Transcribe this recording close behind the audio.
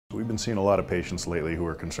We've been seeing a lot of patients lately who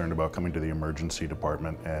are concerned about coming to the emergency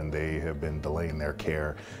department, and they have been delaying their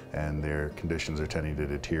care and their conditions are tending to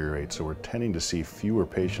deteriorate. So we're tending to see fewer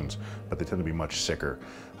patients, but they tend to be much sicker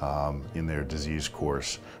in their disease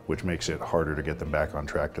course, which makes it harder to get them back on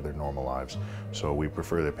track to their normal lives. So we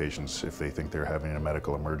prefer that patients, if they think they're having a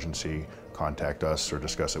medical emergency, contact us or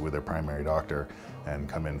discuss it with their primary doctor and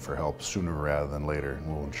come in for help sooner rather than later.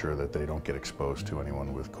 And we'll ensure that they don't get exposed to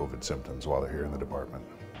anyone with COVID symptoms while they're here in the department.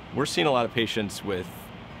 We're seeing a lot of patients with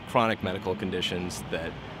chronic medical conditions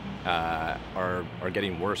that are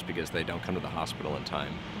getting worse because they don't come to the hospital in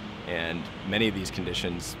time. And many of these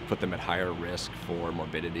conditions put them at higher risk for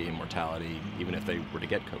morbidity and mortality, even if they were to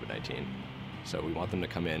get COVID-19. So we want them to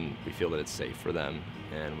come in, we feel that it's safe for them,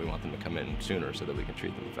 and we want them to come in sooner so that we can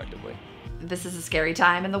treat them effectively. This is a scary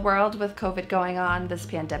time in the world with COVID going on. This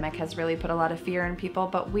pandemic has really put a lot of fear in people,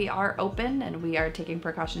 but we are open and we are taking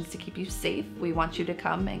precautions to keep you safe. We want you to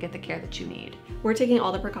come and get the care that you need. We're taking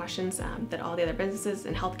all the precautions that all the other businesses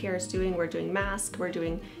and healthcare is doing. We're doing masks, we're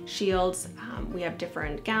doing shields, we have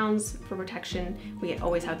different gowns for protection. We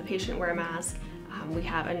always have the patient wear a mask. We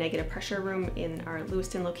have a negative pressure room in our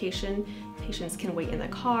Lewiston location. Patients can wait in the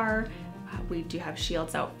car. We do have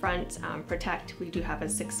shields out front, protect. We do have a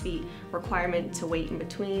 6 feet requirement to wait in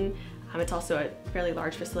between. It's also a fairly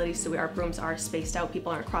large facility, so our rooms are spaced out.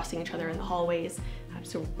 People aren't crossing each other in the hallways.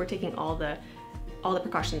 So we're taking all the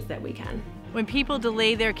precautions that we can. When people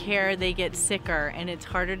delay their care, they get sicker and it's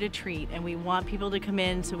harder to treat, and we want people to come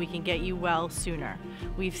in so we can get you well sooner.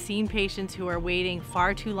 We've seen patients who are waiting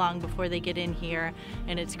far too long before they get in here,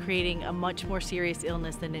 and it's creating a much more serious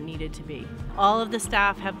illness than it needed to be. All of the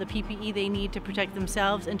staff have the PPE they need to protect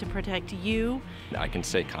themselves and to protect you. I can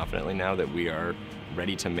say confidently now that we are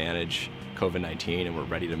ready to manage COVID-19 and we're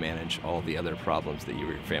ready to manage all the other problems that you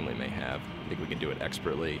or your family may have. I think we can do it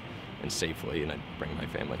expertly and safely, and I bring my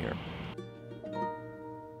family here.